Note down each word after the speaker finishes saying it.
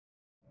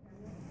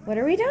What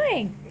are we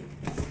doing?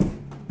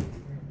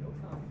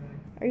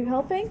 Are you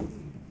helping?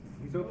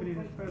 He's opening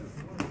his present.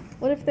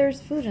 What if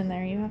there's food in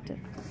there? You have to...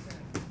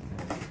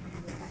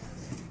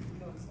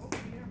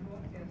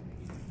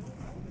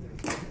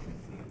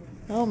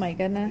 Oh my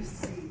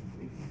goodness.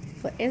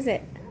 What is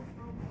it?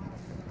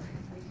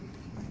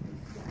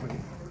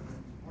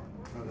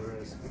 Oh, there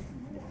is.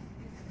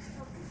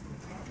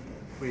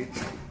 Wait.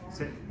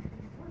 Sit.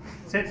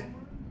 Sit.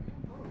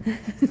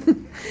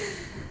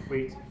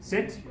 Wait.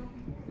 Sit.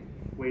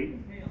 Wait.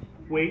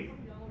 Wait.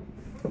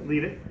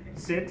 Leave it.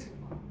 Sit.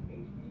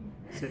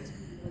 Sit.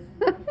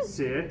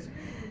 Sit.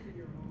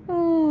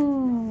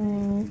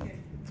 Oh.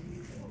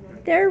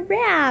 They're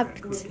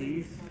wrapped.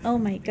 Cookies. Oh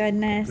my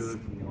goodness.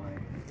 Good boy.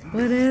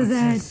 What is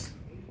What's it?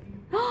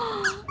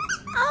 Oh,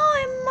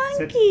 a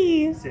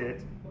monkey.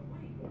 Sit.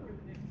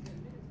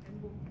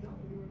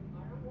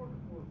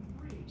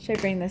 Should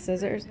I bring the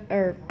scissors?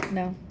 Or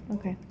no?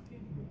 Okay.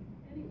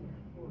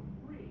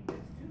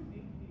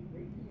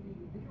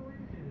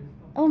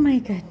 Oh my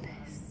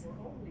goodness.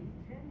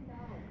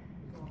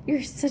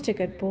 You're such a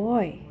good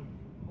boy.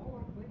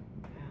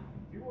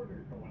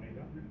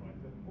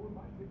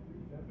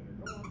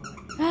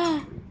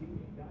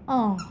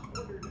 Oh.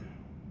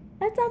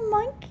 That's a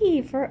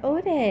monkey for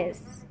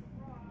Otis.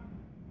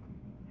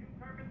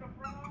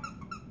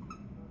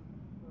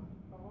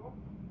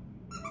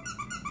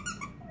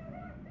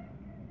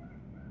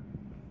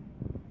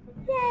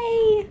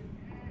 Yay!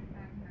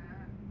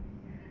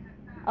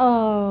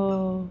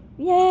 Oh,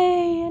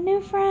 yay, a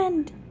new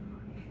friend.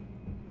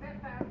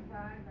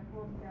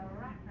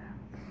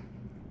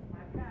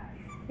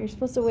 You're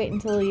supposed to wait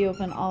until you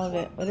open all of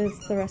it. What is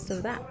the rest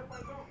of that?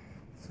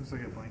 This looks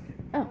like a blanket.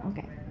 Oh,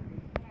 okay.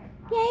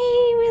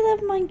 Yay, we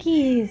love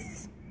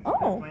monkeys.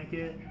 Oh,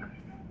 Blanket.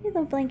 we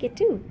love blanket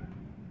too.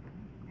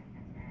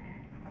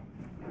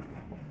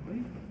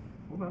 Wait.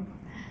 Hold on.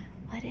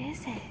 What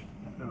is it?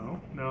 No,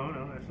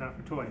 that's not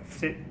for toy.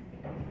 Sit.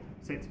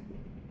 Sit.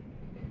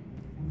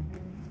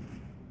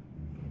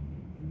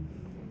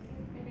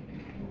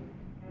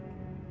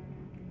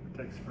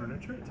 Protects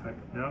furniture. Type.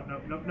 No.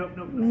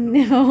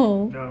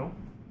 No. No.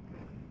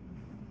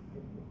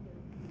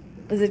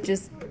 Was it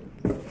just...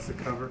 It's the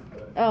cover.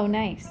 Oh,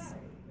 nice.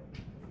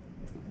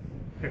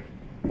 Here.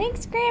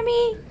 Thanks,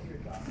 Grammy.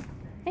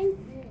 And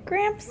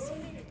Gramps.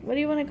 What do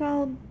you want to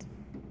call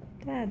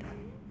Dad?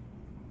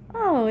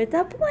 Oh, it's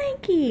a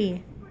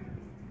blankie.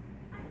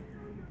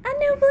 A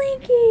new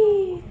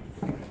blankie.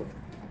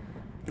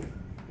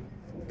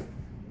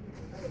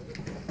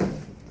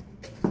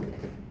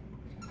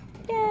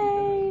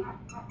 Yay.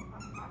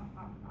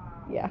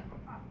 Yeah.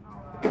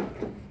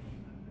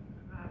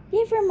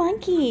 Yay for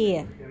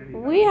monkey.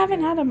 We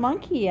haven't had a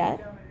monkey yet.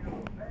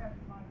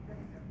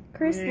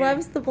 Chris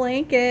loves the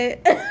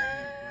blanket. It's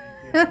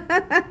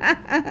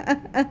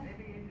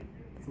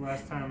the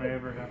last time I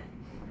ever have.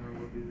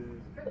 Will do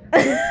this.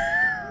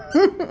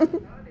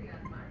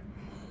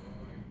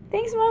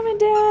 Thanks, Mom and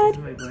Dad. This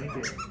is my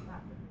blanket.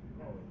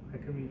 How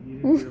come you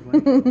didn't get a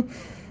blanket?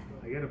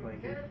 I got a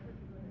blanket.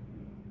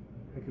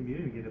 How come you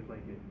didn't get a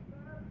blanket?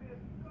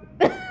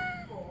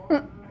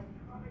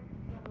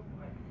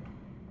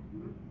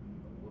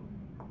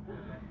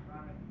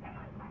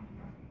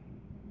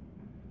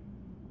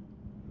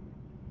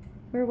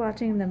 We're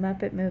watching the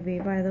Muppet movie,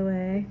 by the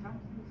way,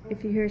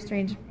 if you hear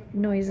strange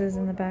noises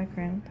in the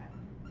background.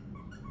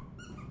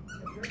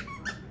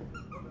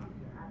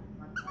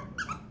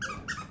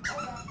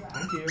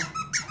 Thank you.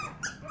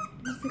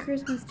 Here's the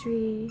Christmas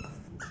tree.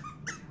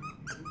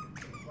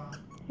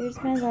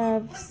 Here's my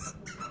loves.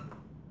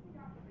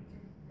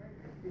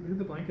 Look at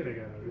the blanket I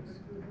got,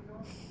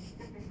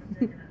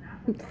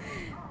 Otis.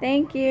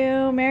 Thank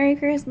you. Merry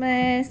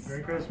Christmas.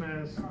 Merry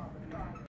Christmas.